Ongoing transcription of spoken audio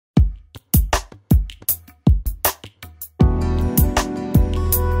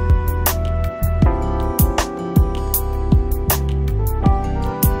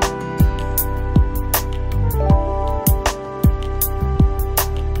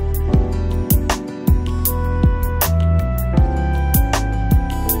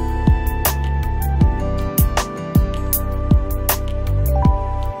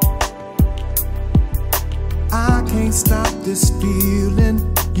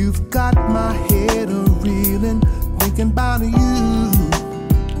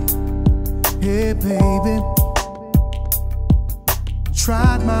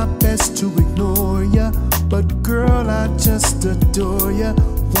just adore you.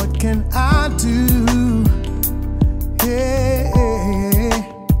 What can I do? Yeah,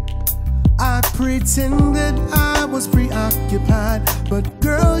 I pretended I was preoccupied, but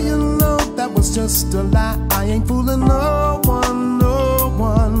girl, you know that was just a lie. I ain't fooling no one, no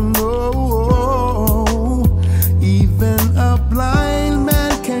one, no. Even a blind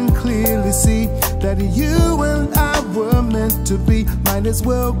man can clearly see that you and I were meant to be. Might as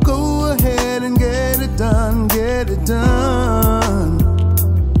well go ahead and get it done, get it done.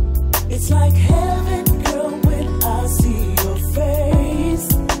 It's like heaven, girl, when I see your face.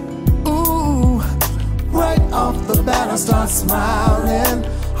 Ooh, right off the bat I start smiling.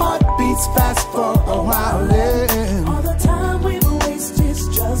 Heart beats fast for a while. All the time we waste is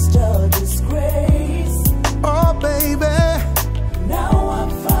just a disgrace. Oh baby, now I'm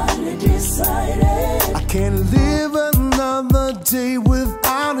finally decided I can't live another day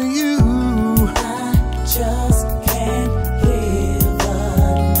without you. I just can't live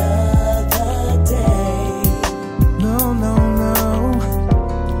another day. No, no, no,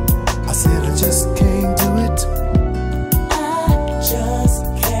 I said I just can't do it.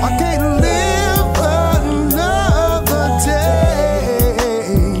 I can't live another day.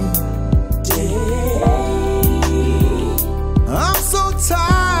 I'm so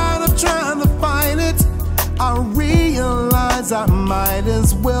tired of trying to fight it. I realize I might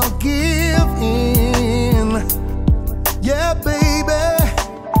as well give in. Yeah, baby,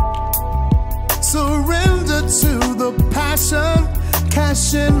 surrender to the passion.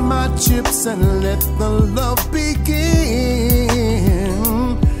 Cash in my chips and let the love begin.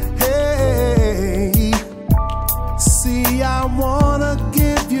 See, I wanna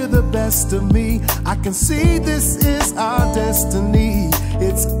give you the best of me. I can see this is our destiny.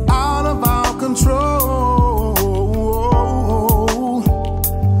 It's out of our control.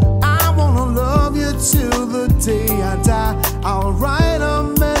 I wanna love you till the day I die. I'll write a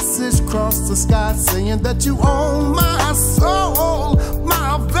message across the sky saying that you own my soul,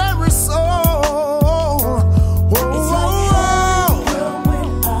 my very soul.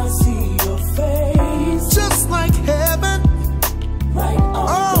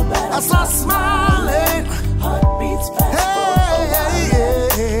 I start smiling. Heartbeats fast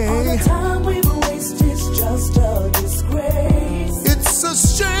for all the time we waste is just a disgrace. It's a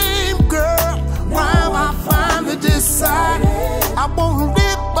shame, girl. Why am I finally decided I won't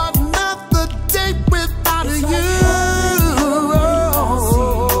live another day without you?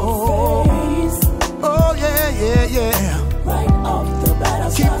 Oh yeah, yeah, yeah. Right off the bat,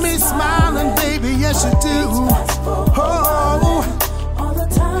 keep me smiling, baby. Yes, you do.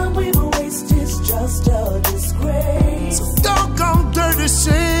 Disgrace. So doggone dirty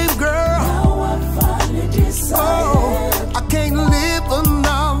shame, girl. Now I'm finally decided. Oh, I can't live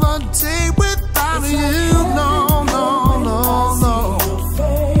another day without you. No, no, no, no.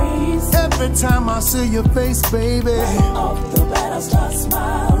 Every time I see your face, baby, right off the bat I start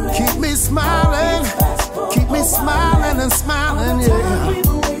smiling. Keep me smiling. Keep me smiling and smiling, yeah. We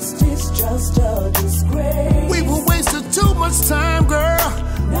were wasted just a disgrace. We were wasting too much time, girl.